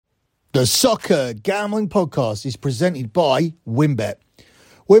The Soccer Gambling Podcast is presented by WynnBET.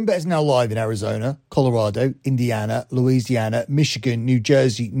 WynnBET is now live in Arizona, Colorado, Indiana, Louisiana, Michigan, New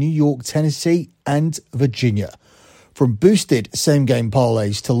Jersey, New York, Tennessee, and Virginia. From boosted same-game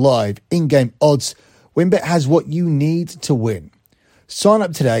parlays to live in-game odds, WynnBET has what you need to win. Sign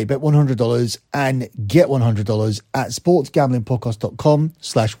up today, bet $100 and get $100 at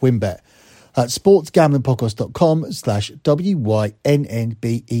sportsgamblingpodcast.com/WynnBET. That's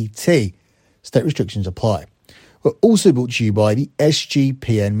sportsgamblingpodcast.com/WYNNBET. State restrictions apply. We're also brought to you by the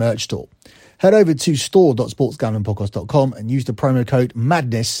SGPN merch store. Head over to store.sportsgamblingpodcast.com and use the promo code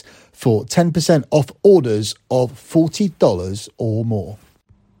MADNESS for 10% off orders of $40 or more.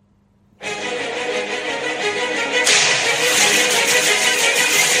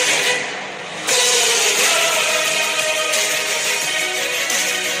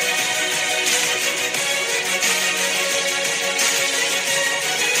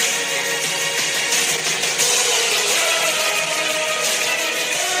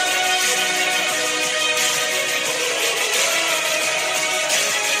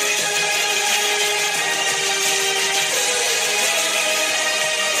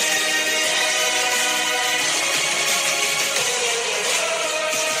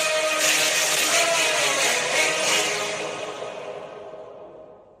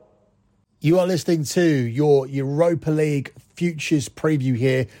 You are listening to your Europa League Futures preview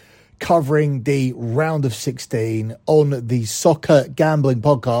here, covering the round of 16 on the Soccer Gambling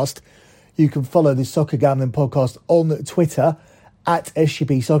Podcast. You can follow the Soccer Gambling Podcast on Twitter at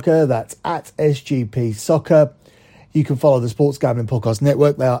SGP Soccer. That's at SGP Soccer. You can follow the Sports Gambling Podcast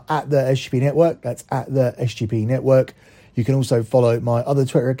Network. They are at the SGP Network. That's at the SGP Network. You can also follow my other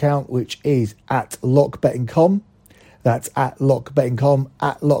Twitter account, which is at LockBettingCom. That's at LockBettingCom.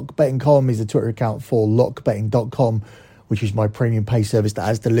 At LockBettingCom is the Twitter account for LockBetting.com, which is my premium pay service that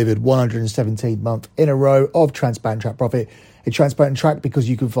has delivered 117th month in a row of transparent track profit. A transparent track because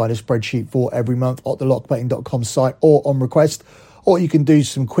you can find a spreadsheet for every month at the LockBetting.com site or on request. Or you can do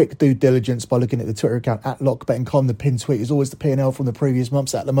some quick due diligence by looking at the Twitter account at LockBettingCom. The pinned tweet is always the P&L from the previous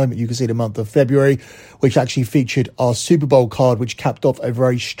months. At the moment, you can see the month of February, which actually featured our Super Bowl card, which capped off a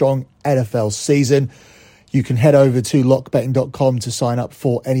very strong NFL season. You can head over to lockbetting.com to sign up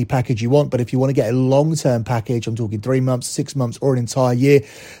for any package you want. But if you want to get a long-term package, I'm talking 3 months, 6 months, or an entire year,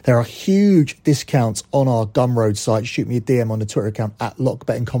 there are huge discounts on our Gumroad site. Shoot me a DM on the Twitter account at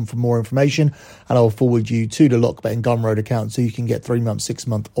lockbetting.com for more information, and I'll forward you to the Lockbetting Gumroad account so you can get 3 month, 6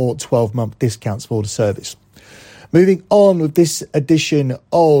 month, or 12-month discounts for the service. Moving on with this edition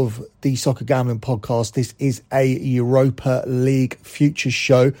of the Soccer Gambling Podcast, this is a Europa League Futures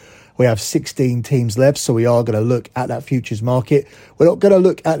show. We have 16 teams left, so we are going to look at that futures market. We're not going to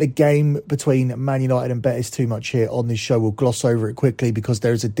look at the game between Man United and Betis too much here on this show. We'll gloss over it quickly because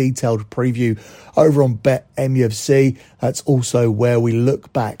there is a detailed preview over on BetMUFC. That's also where we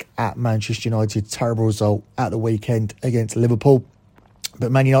look back at Manchester United's terrible result at the weekend against Liverpool. But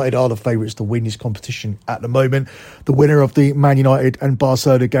Man United are the favourites to win this competition at the moment. The winner of the Man United and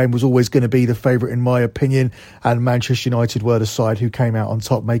Barcelona game was always going to be the favourite in my opinion. And Manchester United were the side who came out on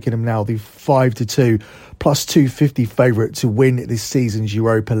top, making them now the 5-2 plus 250 favourite to win this season's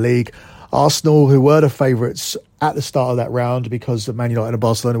Europa League. Arsenal, who were the favourites at the start of that round because Man United and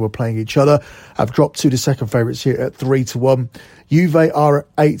Barcelona were playing each other, have dropped to the second favourites here at 3-1. Juve are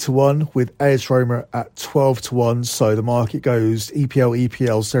at 8-1 with AS Roma at 12-1. So the market goes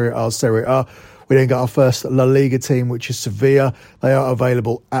EPL, Serie A. We then got our first La Liga team, which is Sevilla. They are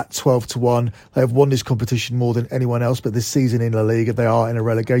available at 12-1. They have won this competition more than anyone else, but this season in La Liga, they are in a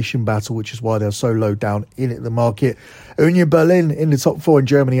relegation battle, which is why they're so low down in the market. Union Berlin in the top 4 in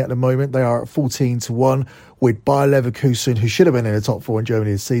Germany at the moment. They are at 14-1 with Bayer Leverkusen, who should have been in the top 4 in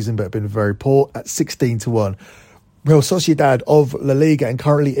Germany this season, but have been very poor, at 16-1. Real Sociedad of La Liga and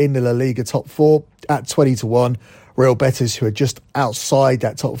currently in the La Liga top 4 at 20-1. Real Betis, who are just outside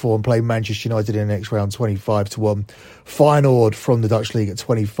that top 4 and play Manchester United in the next round, 25-1. Feyenoord from the Dutch League at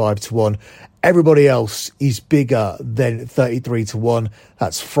 25-1. Everybody else is bigger than 33-1.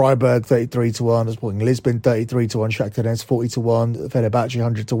 That's Freiburg 33-1. That's Sporting Lisbon 33-1. Shakhtar Donetsk 40-1.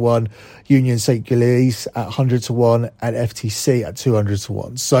 Fenerbahce 100-1. Union St. Gilles at 100-1. And FTC at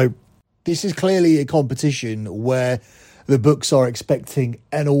 200-1. So this is clearly a competition where the books are expecting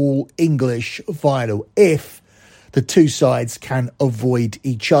an all-English final if the two sides can avoid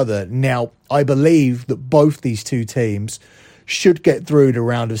each other. Now, I believe that both these two teams should get through the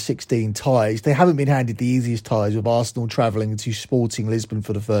round of 16 ties. They haven't been handed the easiest ties, with Arsenal travelling to Sporting Lisbon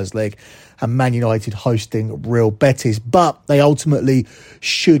for the first leg and Man United hosting Real Betis, but they ultimately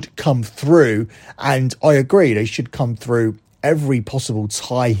should come through, and I agree they should come through every possible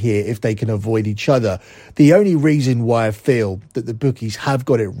tie here if they can avoid each other. The only reason why I feel that the bookies have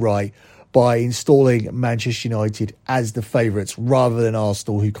got it right by installing Manchester United as the favourites rather than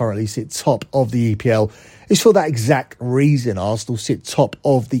Arsenal, who currently sit top of the EPL, is for that exact reason. Arsenal sit top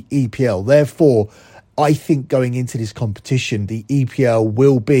of the EPL. Therefore, I think going into this competition, the EPL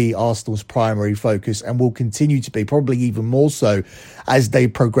will be Arsenal's primary focus and will continue to be, probably even more so as they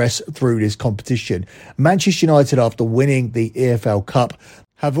progress through this competition. Manchester United, after winning the EFL Cup,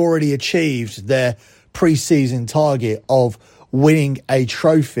 have already achieved their pre-season target of winning a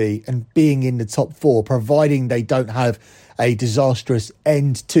trophy and being in the top four, providing they don't have a disastrous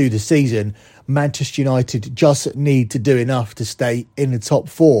end to the season. Manchester United just need to do enough to stay in the top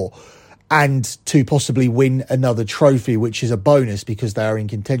four and to possibly win another trophy, which is a bonus because they are in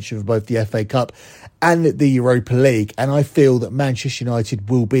contention for both the FA Cup and the Europa League. And I feel that Manchester United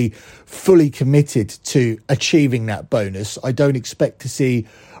will be fully committed to achieving that bonus. I don't expect to see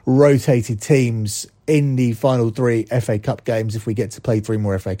rotated teams in the final three FA Cup games if we get to play three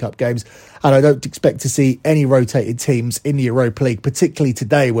more FA Cup games. And I don't expect to see any rotated teams in the Europa League, particularly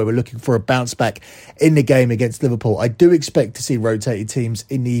today where we're looking for a bounce back in the game against Liverpool. I do expect to see rotated teams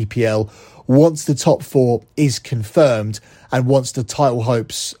in the EPL once the top four is confirmed and once the title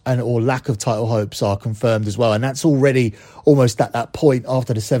hopes or lack of title hopes are confirmed as well. And that's already almost at that point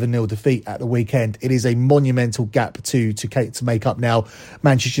after the 7-0 defeat at the weekend. It is a monumental gap to make up now.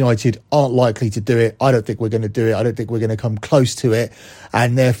 Manchester United aren't likely to do it. I don't think we're going to do it. I don't think we're going to come close to it.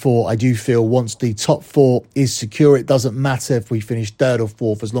 And therefore, I do feel once the top four is secure, it doesn't matter if we finish third or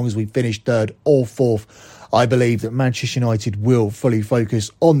fourth. As long as we finish third or fourth, I believe that Manchester United will fully focus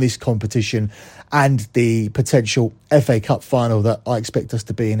on this competition and the potential FA Cup final that I expect us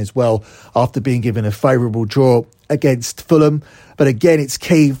to be in as well, after being given a favourable draw against Fulham. But again, it's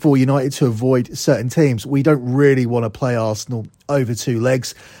key for United to avoid certain teams. We don't really want to play Arsenal over two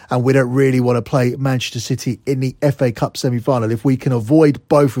legs, and we don't really want to play Manchester City in the FA Cup semi-final. If we can avoid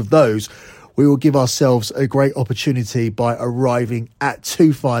both of those, we will give ourselves a great opportunity by arriving at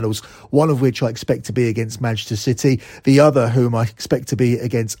two finals, one of which I expect to be against Manchester City, the other whom I expect to be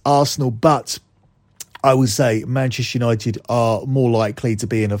against Arsenal. But I would say Manchester United are more likely to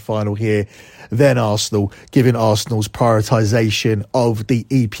be in a final here than Arsenal, given Arsenal's prioritisation of the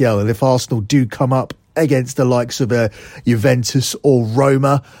EPL. And if Arsenal do come up against the likes of Juventus or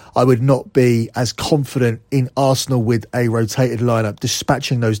Roma, I would not be as confident in Arsenal with a rotated lineup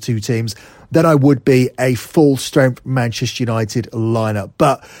dispatching those two teams than I would be a full-strength Manchester United lineup.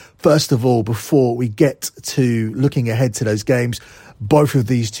 But first of all, before we get to looking ahead to those games, both of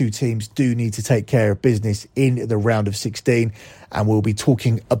these two teams do need to take care of business in the round of 16, and we'll be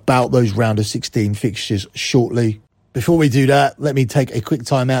talking about those round of 16 fixtures shortly. Before we do that, let me take a quick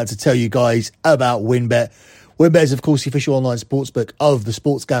time out to tell you guys about WynnBET. WynnBET is, of course, the official online sportsbook of the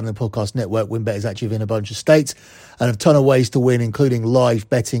Sports Gambling Podcast Network. WynnBET is active in a bunch of states and a ton of ways to win, including live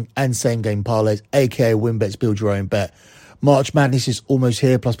betting and same-game parlays, aka WynnBET's Build Your Own Bet. March Madness is almost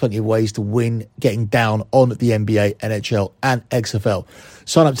here, plus plenty of ways to win getting down on the NBA, NHL and XFL.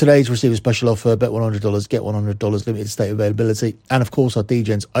 Sign up today to receive a special offer. Bet $100, get $100, limited state availability. And of course, our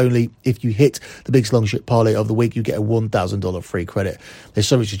DGens only. If you hit the biggest long shot parlay of the week, you get a $1,000 free credit. There's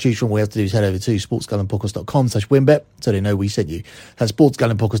so much to choose from. All we have to do is head over to sportsgamblingpodcast.com/WynnBET so they know we sent you. That's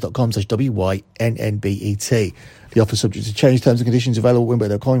sportsgamblingpodcast.com/WYNNBET. The offer subject to change, terms and conditions available at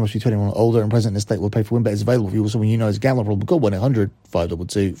WynnBET.com. You must be 21 or older and present in the state will pay for WynnBET is available. If you or someone you know has a gambling problem, call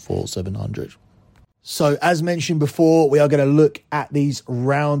 1-800-522-4700. So as mentioned before, we are going to look at these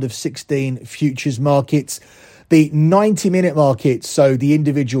round of 16 futures markets. The 90-minute markets, so the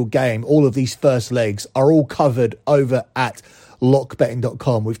individual game, all of these first legs are all covered over at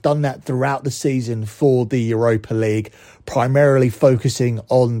lockbetting.com. We've done that throughout the season for the Europa League, primarily focusing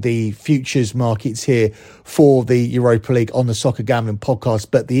on the futures markets here for the Europa League on the Soccer Gambling Podcast.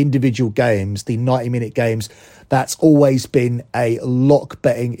 But the individual games, the 90-minute games, that's always been a Lock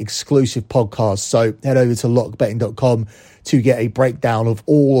Betting exclusive podcast. So head over to lockbetting.com to get a breakdown of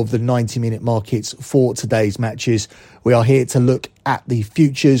all of the 90-minute markets for today's matches. We are here to look at the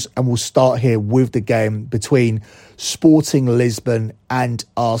futures, and we'll start here with the game between Sporting Lisbon and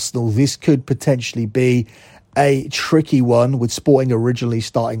Arsenal. This could potentially be a tricky one, with Sporting originally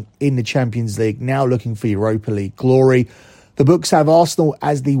starting in the Champions League, now looking for Europa League glory. The books have Arsenal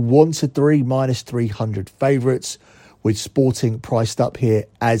as the 1-3 minus 300 favourites, with Sporting priced up here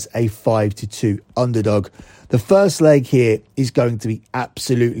as a 5-2 underdog. The first leg here is going to be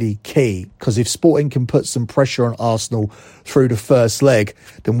absolutely key, because if Sporting can put some pressure on Arsenal through the first leg,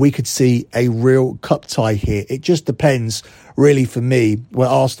 then we could see a real cup tie here. It just depends, really, for me, where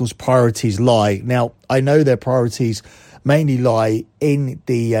Arsenal's priorities lie. Now, I know their priorities mainly lie in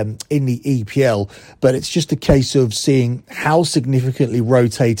the EPL, but it's just a case of seeing how significantly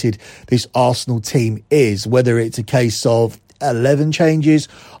rotated this Arsenal team is, whether it's a case of 11 changes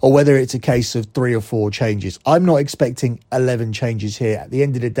or whether it's a case of 3 or 4 changes. I'm not expecting 11 changes here. At the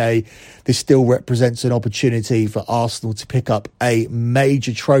end of the day, this still represents an opportunity for Arsenal to pick up a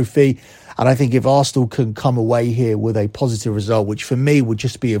major trophy. And I think if Arsenal can come away here with a positive result, which for me would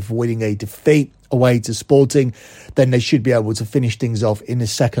just be avoiding a defeat away to Sporting, then they should be able to finish things off in the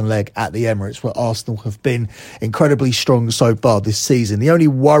second leg at the Emirates, where Arsenal have been incredibly strong so far this season. The only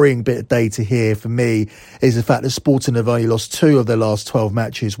worrying bit of data here for me is the fact that Sporting have only lost 2 of their last 12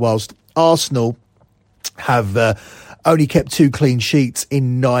 matches, whilst Arsenal have only kept 2 clean sheets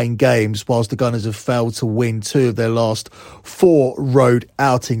in 9 games, whilst the Gunners have failed to win 2 of their last 4 road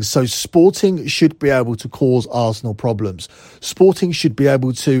outings. So Sporting should be able to cause Arsenal problems. Sporting should be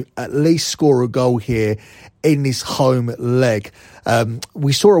able to at least score a goal here in this home leg.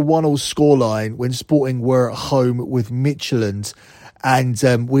 We saw a 1-1 scoreline when Sporting were at home with Midtjylland.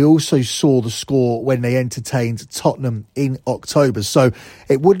 And we also saw the score when they entertained Tottenham in October. So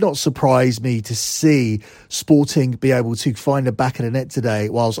it would not surprise me to see Sporting be able to find the back of the net today,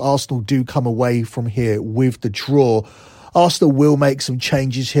 whilst Arsenal do come away from here with the draw. Arsenal will make some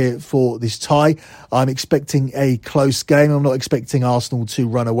changes here for this tie. I'm expecting a close game. I'm not expecting Arsenal to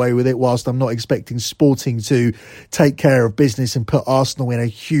run away with it, whilst I'm not expecting Sporting to take care of business and put Arsenal in a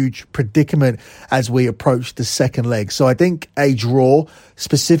huge predicament as we approach the second leg. So I think a draw,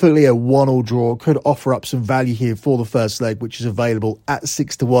 specifically a 1-1 draw, could offer up some value here for the first leg, which is available at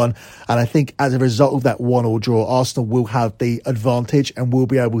 6-1. And I think as a result of that 1-1 draw, Arsenal will have the advantage and will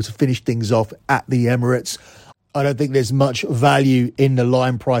be able to finish things off at the Emirates. I don't think there's much value in the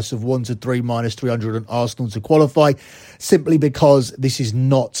line price of 1-3 minus 300 on Arsenal to qualify, simply because this is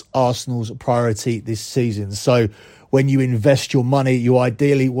not Arsenal's priority this season. So when you invest your money, you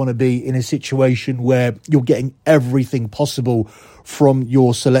ideally want to be in a situation where you're getting everything possible from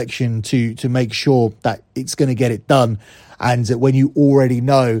your selection to make sure that it's going to get it done. And when you already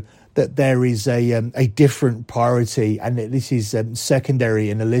know that there is a different priority and that this is secondary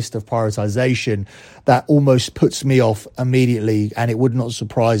in the list of prioritization, that almost puts me off immediately. And it would not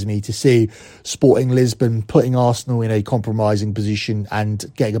surprise me to see Sporting Lisbon putting Arsenal in a compromising position and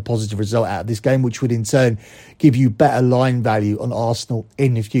getting a positive result out of this game, which would in turn give you better line value on Arsenal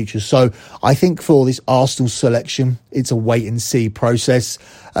in the future. So I think for this Arsenal selection, it's a wait and see process,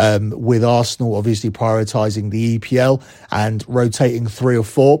 with Arsenal obviously prioritising the EPL and rotating 3 or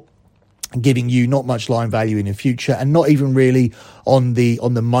 4, giving you not much line value in the future, and not even really on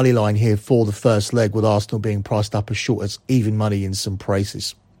the money line here for the first leg, with Arsenal being priced up as short as even money in some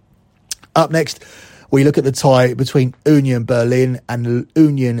places. Up next, we look at the tie between Union Berlin and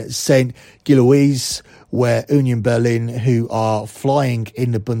Union St. Gilloise, where Union Berlin, who are flying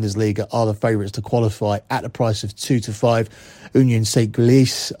in the Bundesliga, are the favourites to qualify at the price of 2-5. Union St.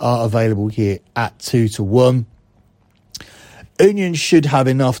 Gilloise are available here at 2-1. Union should have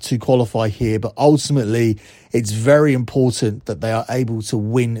enough to qualify here, but ultimately it's very important that they are able to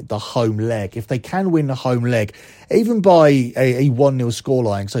win the home leg. If they can win the home leg, even by a 1-0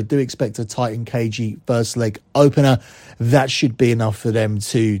 scoreline, because I do expect a tight and cagey first leg opener, that should be enough for them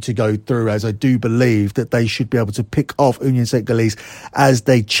to go through, as I do believe that they should be able to pick off Union St. Gilloise as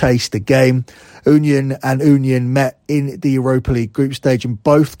they chase the game. Union met in the Europa League group stage, and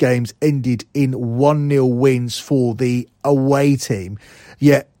both games ended in 1-0 wins for the away team.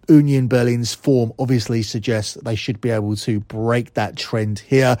 Yet Union Berlin's form obviously suggests that they should be able to break that trend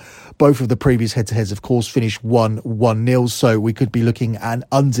here. Both of the previous head-to-heads, of course, finished 1-0, so we could be looking at an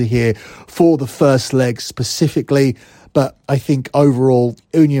under here for the first leg specifically. But I think overall,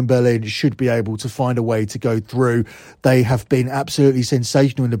 Union Berlin should be able to find a way to go through. They have been absolutely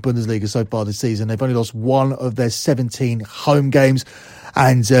sensational in the Bundesliga so far this season. They've only lost 1 of their 17 home games.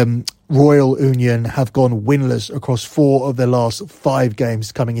 And Royal Union have gone winless across 4 of their last 5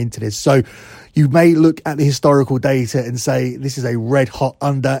 games coming into this. So you may look at the historical data and say this is a red hot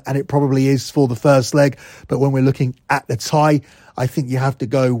under, and it probably is for the first leg. But when we're looking at the tie, I think you have to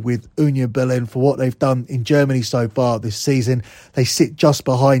go with Union Berlin for what they've done in Germany so far this season. They sit just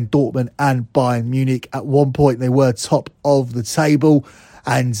behind Dortmund and Bayern Munich. At one point, they were top of the table.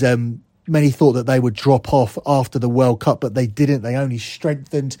 And Many thought that they would drop off after the World Cup, but they didn't. They only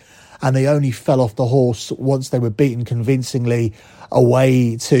strengthened, and they only fell off the horse once they were beaten convincingly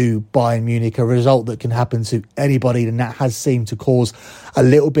away to Bayern Munich, a result that can happen to anybody, and that has seemed to cause a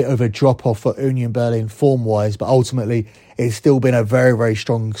little bit of a drop-off for Union Berlin form-wise, but ultimately it's still been a very, very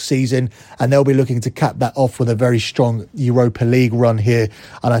strong season, and they'll be looking to cap that off with a very strong Europa League run here,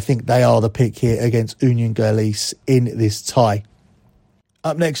 and I think they are the pick here against Union Görlitz in this tie.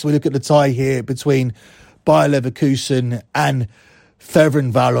 Up next, we look at the tie here between Bayer Leverkusen and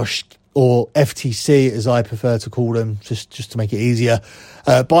Ferencváros, or FTC, as I prefer to call them, just to make it easier.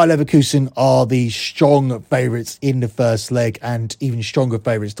 Bayer Leverkusen are the strong favourites in the first leg, and even stronger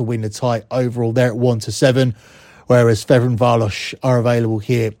favourites to win the tie overall. They're at 1-7, whereas Ferencváros are available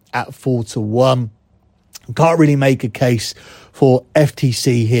here at 4-1. Can't really make a case for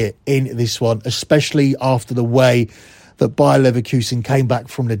FTC here in this one, especially after the way that Bayer Leverkusen came back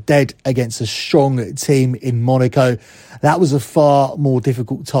from the dead against a strong team in Monaco. That was a far more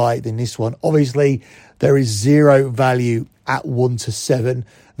difficult tie than this one. Obviously, there is zero value at 1-7.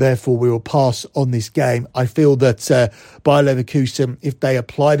 Therefore, we will pass on this game. I feel that Bayer Leverkusen, if they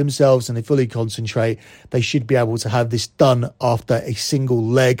apply themselves and they fully concentrate, they should be able to have this done after a single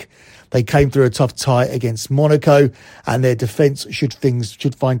leg. They came through a tough tie against Monaco, and their defence should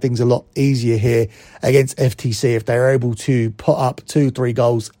find things a lot easier here against FTC. If they're able to put up 2-3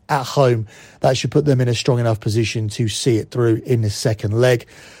 goals at home, that should put them in a strong enough position to see it through in the second leg.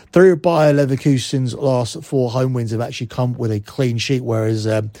 Three of Bayer Leverkusen's last 4 home wins have actually come with a clean sheet, whereas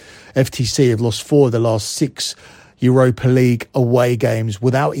FTC have lost 4 of the last 6 Europa League away games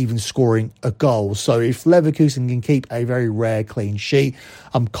without even scoring a goal. So if Leverkusen can keep a very rare clean sheet,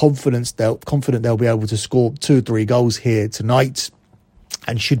 I'm confident they'll be able to score 2 or 3 goals here tonight,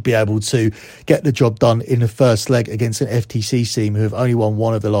 and should be able to get the job done in the first leg against an FTC team who have only won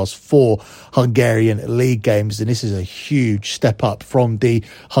 1 of the last 4 Hungarian league games. And this is a huge step up from the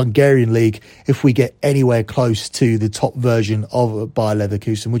Hungarian league if we get anywhere close to the top version of Bayer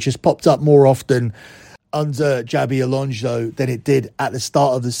Leverkusen, which has popped up more often under Xabi Alonso than it did at the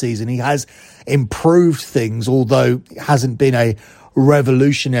start of the season. He has improved things, although it hasn't been a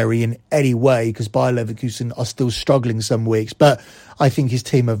revolutionary in any way, because Bayer Leverkusen are still struggling some weeks. But I think his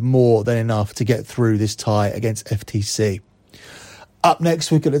team have more than enough to get through this tie against FTC. Up next,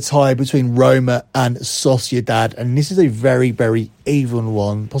 we've got a tie between Roma and Sociedad, and this is a very, very even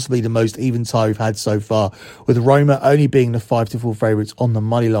one, possibly the most even tie we've had so far, with Roma only being the 5-4 favourites on the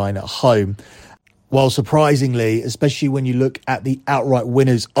money line at home. While surprisingly, especially when you look at the outright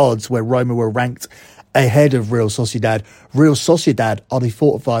winners odds, where Roma were ranked ahead of Real Sociedad are the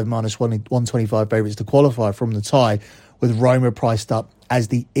 4-5 minus 125 favourites to qualify from the tie, with Roma priced up as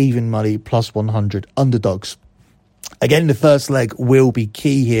the even money plus 100 underdogs. Again, the first leg will be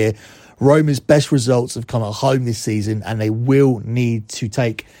key here. Roma's best results have come at home this season, and they will need to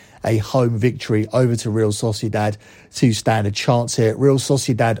take a home victory over to Real Sociedad to stand a chance here. Real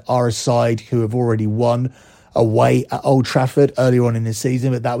Sociedad are a side who have already won away at Old Trafford earlier on in the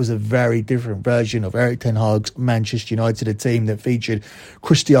season, but that was a very different version of Erik ten Hag's Manchester United, a team that featured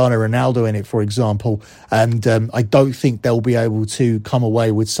Cristiano Ronaldo in it, for example, and I don't think they'll be able to come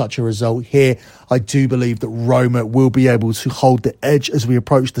away with such a result here. I do believe that Roma will be able to hold the edge as we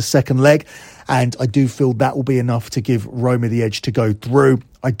approach the second leg, and I do feel that will be enough to give Roma the edge to go through.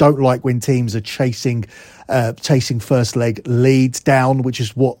 I don't like when teams are chasing first leg leads down, which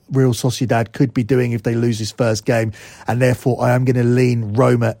is what Real Sociedad could be doing if they lose this first game, and therefore I am going to lean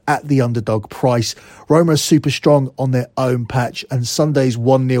Roma at the underdog price. Roma are super strong on their own patch, and Sunday's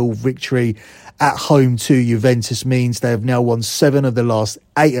 1-0 victory at home to Juventus means they have now won 7 of the last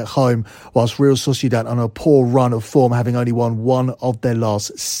 8 at home, whilst Real Sociedad on a poor run of form, having only won 1 of their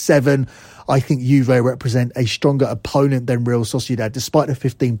last 7. I think Juve represent a stronger opponent than Real Sociedad. Despite the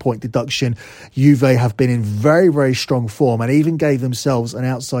 15-point deduction, Juve have been in very, very strong form and even gave themselves an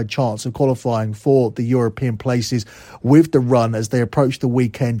outside chance of qualifying for the European places with the run as they approached the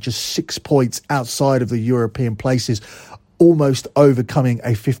weekend just 6 points outside of the European places, almost overcoming a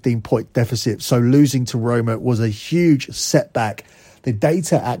 15-point deficit. So losing to Roma was a huge setback. The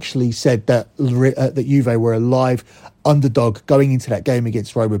data actually said that Juve were a live underdog going into that game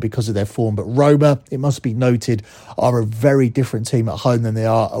against Roma because of their form. But Roma, it must be noted, are a very different team at home than they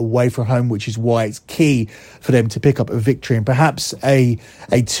are away from home, which is why it's key for them to pick up a victory, and perhaps a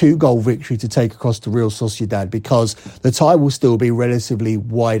 2-goal victory to take across to Real Sociedad, because the tie will still be relatively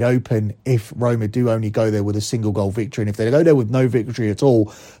wide open if Roma do only go there with a single-goal victory. And if they go there with no victory at all,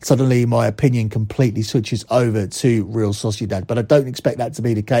 suddenly my opinion completely switches over to Real Sociedad. But I don't expect that to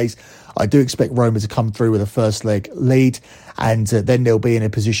be the case. I do expect Roma to come through with a first leg lead, and then they'll be in a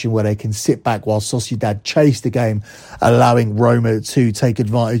position where they can sit back while Sociedad chase the game, allowing Roma to take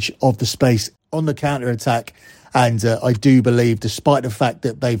advantage of the space on the counter-attack. And I do believe, despite the fact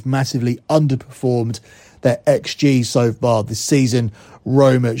that they've massively underperformed their XG so far this season,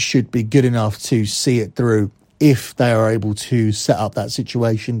 Roma should be good enough to see it through if they are able to set up that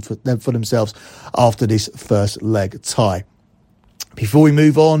situation for themselves after this first leg tie. Before we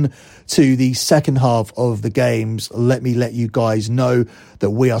move on to the second half of the games, let me let you guys know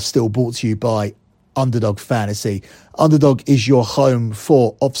that we are still brought to you by Underdog Fantasy. Underdog is your home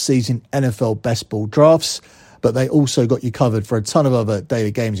for off-season NFL best ball drafts, but they also got you covered for a ton of other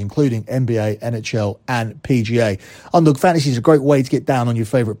daily games, including NBA, NHL, and PGA. Underdog Fantasy is a great way to get down on your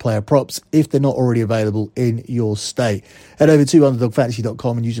favourite player props if they're not already available in your state. Head over to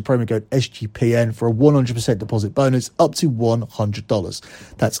underdogfantasy.com and use the promo code SGPN for a 100% deposit bonus up to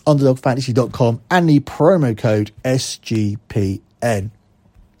 $100. That's underdogfantasy.com and the promo code SGPN.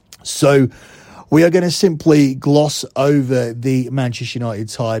 So we are going to simply gloss over the Manchester United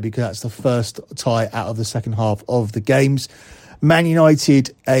tie because that's the first tie out of the second half of the games. Man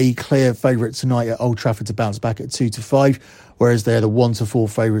United, a clear favourite tonight at Old Trafford to bounce back at 2-5, whereas they're the 1-4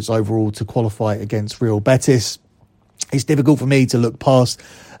 favourites overall to qualify against Real Betis. It's difficult for me to look past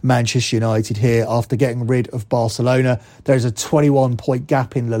Manchester United here after getting rid of Barcelona. There's a 21-point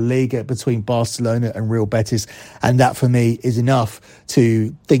gap in La Liga between Barcelona and Real Betis, and that for me is enough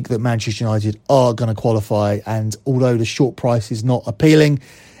to think that Manchester United are going to qualify. And although the short price is not appealing,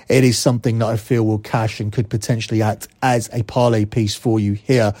 it is something that I feel will cash and could potentially act as a parlay piece for you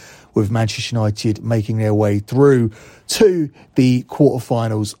here, with Manchester United making their way through to the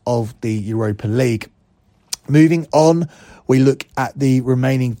quarterfinals of the Europa League. Moving on, we look at the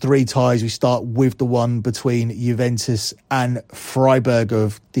remaining three ties. We start with the one between Juventus and Freiburg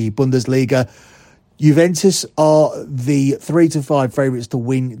of the Bundesliga. Juventus are the 3-5 favourites to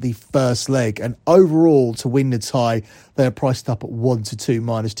win the first leg, and overall to win the tie, they are priced up at 1-2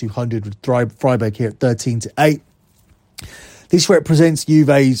 minus 200, with Freiburg here at 13-8. This represents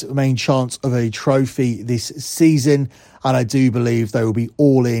Juve's main chance of a trophy this season, and I do believe they will be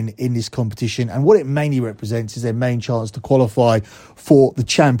all in this competition. And what it mainly represents is their main chance to qualify for the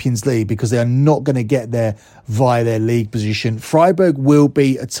Champions League, because they are not going to get there via their league position. Freiburg will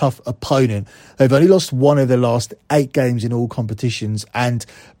be a tough opponent. They've only lost one of their last 8 games in all competitions, and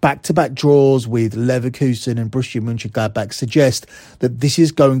back-to-back draws with Leverkusen and Borussia Mönchengladbach suggest that this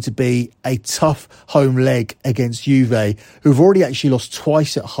is going to be a tough home leg against Juve, who've already actually lost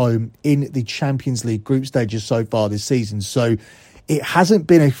twice at home in the Champions League group stages so far this season. So it hasn't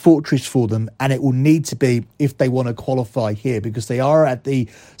been a fortress for them, and it will need to be if they want to qualify here, because they are at the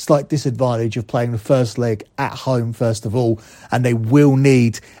slight disadvantage of playing the first leg at home first of all, and they will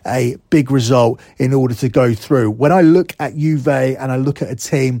need a big result in order to go through. When I look at Juve and I look at a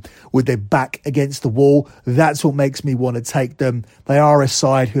team with their back against the wall, that's what makes me want to take them. They are a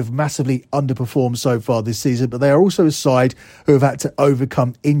side who have massively underperformed so far this season, but they are also a side who have had to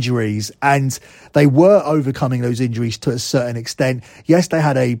overcome injuries, and they were overcoming those injuries to a certain extent. Yes, they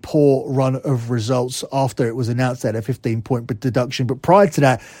had a poor run of results after it was announced that a 15-point deduction, but prior to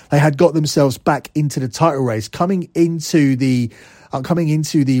that, they had got themselves back into the title race. Coming into the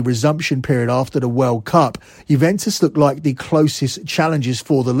resumption period after the World Cup, Juventus looked like the closest challengers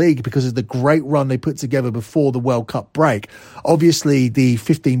for the league because of the great run they put together before the World Cup break. Obviously, the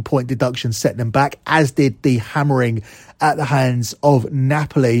 15-point deduction set them back, as did the hammering at the hands of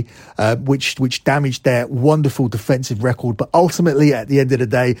Napoli, which damaged their wonderful defensive record. But ultimately, at the end of the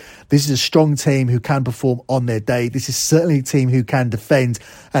day, this is a strong team who can perform on their day. This is certainly a team who can defend,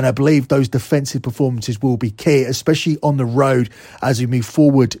 and I believe those defensive performances will be key, especially on the road as we move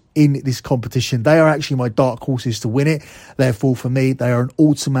forward in this competition. They are actually my dark horses to win it. Therefore, for me, they are an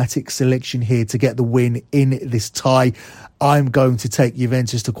automatic selection here to get the win in this tie. I'm going to take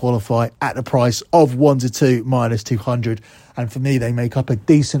Juventus to qualify at the price of 1-2 minus 200. And for me, they make up a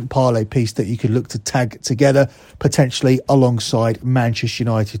decent parlay piece that you could look to tag together, potentially alongside Manchester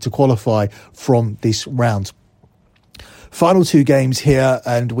United to qualify from this round. Final 2 games here,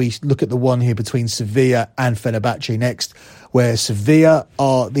 and we look at the one here between Sevilla and Fenerbahce next, where Sevilla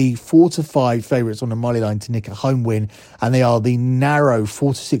are the 4-5 favourites on the money line to nick a home win, and they are the narrow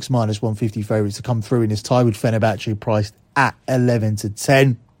 4-6 minus 150 favourites to come through in this tie, with Fenerbahce priced at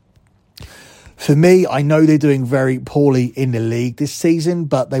 11-10. For me, I know they're doing very poorly in the league this season,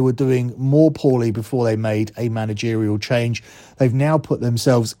 but they were doing more poorly before they made a managerial change. They've now put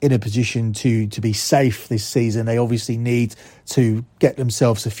themselves in a position to be safe this season. They obviously need to get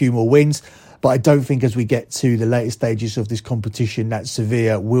themselves a few more wins, But I don't think as we get to the later stages of this competition that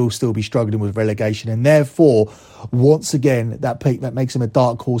Sevilla will still be struggling with relegation. And therefore, once again, that makes them a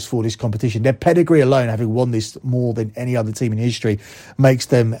dark horse for this competition. Their pedigree alone, having won this more than any other team in history, makes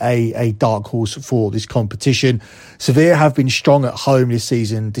them a dark horse for this competition. Sevilla have been strong at home this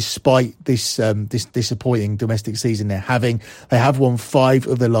season, despite this disappointing domestic season they're having. They have won 5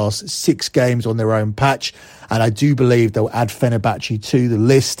 of their last 6 games on their own patch, and I do believe they'll add Fenerbahce to the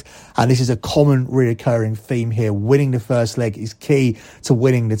list. And this is a common reoccurring theme here. Winning the first leg is key to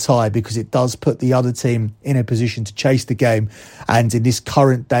winning the tie, because it does put the other team in a position to chase the game. And in this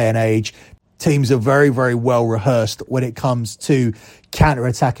current day and age, teams are very, very well rehearsed when it comes to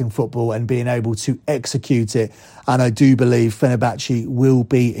counter-attacking football and being able to execute it. And I do believe Fenerbahce will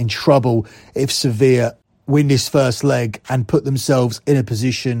be in trouble if Sevilla win this first leg and put themselves in a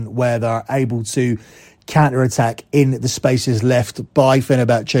position where they're able to counter-attack in the spaces left by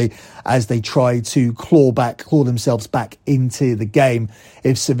Fenerbahce as they try to claw themselves back into the game.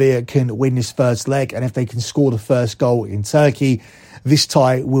 If Sevilla can win this first leg and if they can score the first goal in Turkey, this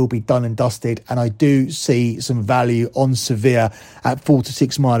tie will be done and dusted. And I do see some value on Sevilla at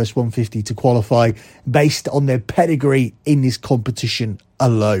 4-6 minus 150 to qualify based on their pedigree in this competition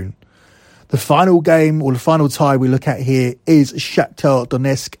alone. The final game, or the final tie we look at here, is Shakhtar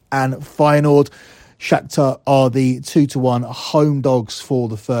Donetsk and Feyenoord. Shakhtar are the 2-1 home dogs for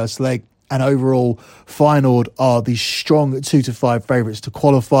the first leg. And overall, Feyenoord are the strong 2-5 favourites to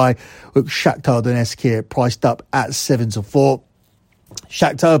qualify, with Shakhtar Donetsk here priced up at 7-4.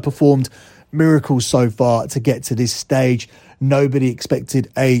 Shakhtar performed miracles so far to get to this stage. Nobody expected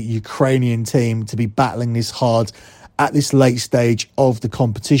a Ukrainian team to be battling this hard at this late stage of the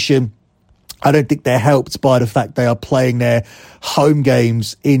competition. I don't think they're helped by the fact they are playing their home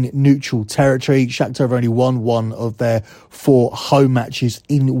games in neutral territory. Shakhtar have only won 1 of their 4 home matches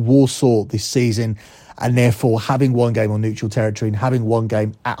in Warsaw this season, and therefore having 1 game on neutral territory and having 1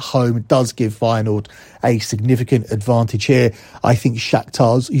 game at home does give Feyenoord a significant advantage here. I think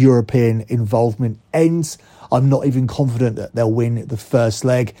Shakhtar's European involvement ends. I'm not even confident that they'll win the first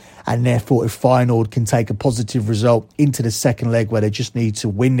leg, and therefore if Feyenoord can take a positive result into the second leg where they just need to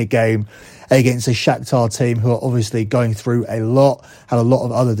win the game against a Shakhtar team who are obviously going through a lot, have a lot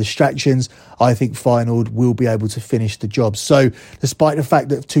of other distractions, I think Feyenoord will be able to finish the job. So despite the fact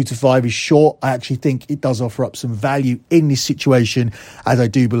that 2-5 is short, I actually think it does offer up some value in this situation, as I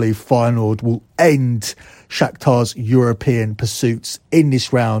do believe Feyenoord will end Shakhtar's European pursuits in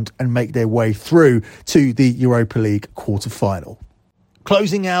this round and make their way through to the Europa League quarter-final.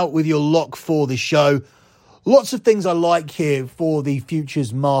 Closing out with your lock for the show. Lots of things I like here for the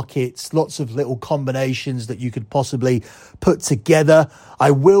futures markets. Lots of little combinations that you could possibly put together.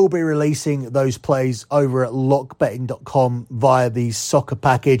 I will be releasing those plays over at lockbetting.com via the soccer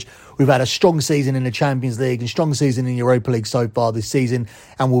package. We've had a strong season in the Champions League and strong season in the Europa League so far this season,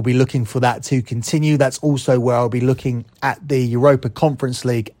 and we'll be looking for that to continue. That's also where I'll be looking at the Europa Conference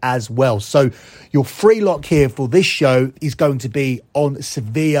League as well. So your free lock here for this show is going to be on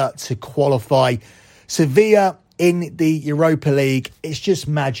Sevilla to qualify. Sevilla in the Europa League, it's just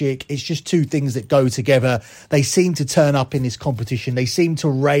magic. It's just 2 things that go together. They seem to turn up in this competition. They seem to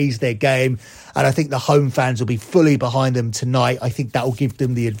raise their game. And I think the home fans will be fully behind them tonight. I think that will give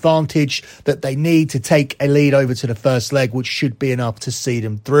them the advantage that they need to take a lead over to the first leg, which should be enough to see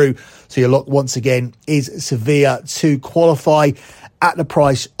them through. So your lock once again is Sevilla to qualify at the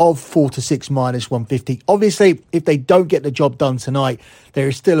price of 4-6 minus 150. Obviously, if they don't get the job done tonight, there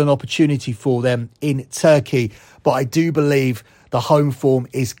is still an opportunity for them in Turkey. But I do believe the home form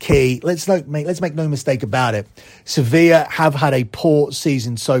is key. Let's make no mistake about it. Sevilla have had a poor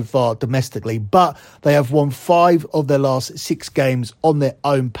season so far domestically, but they have won 5 of their last 6 games on their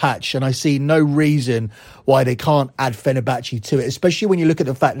own patch. And I see no reason why they can't add Fenerbahce to it, especially when you look at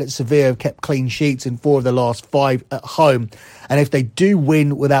the fact that Sevilla have kept clean sheets in 4 of the last 5 at home. And if they do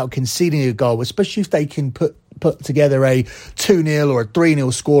win without conceding a goal, especially if they can put together a 2-0 or a 3-0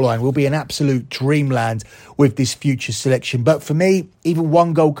 scoreline, will be an absolute dreamland with this future selection. But for me, even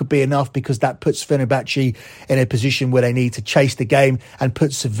 1 goal could be enough, because that puts Fenerbahce in a position where they need to chase the game and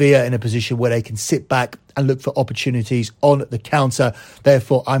puts Sevilla in a position where they can sit back and look for opportunities on the counter.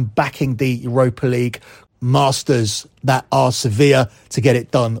 Therefore, I'm backing the Europa League masters that are Sevilla to get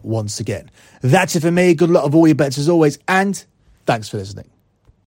it done once again. That's it for me. Good luck with all your bets as always, and thanks for listening.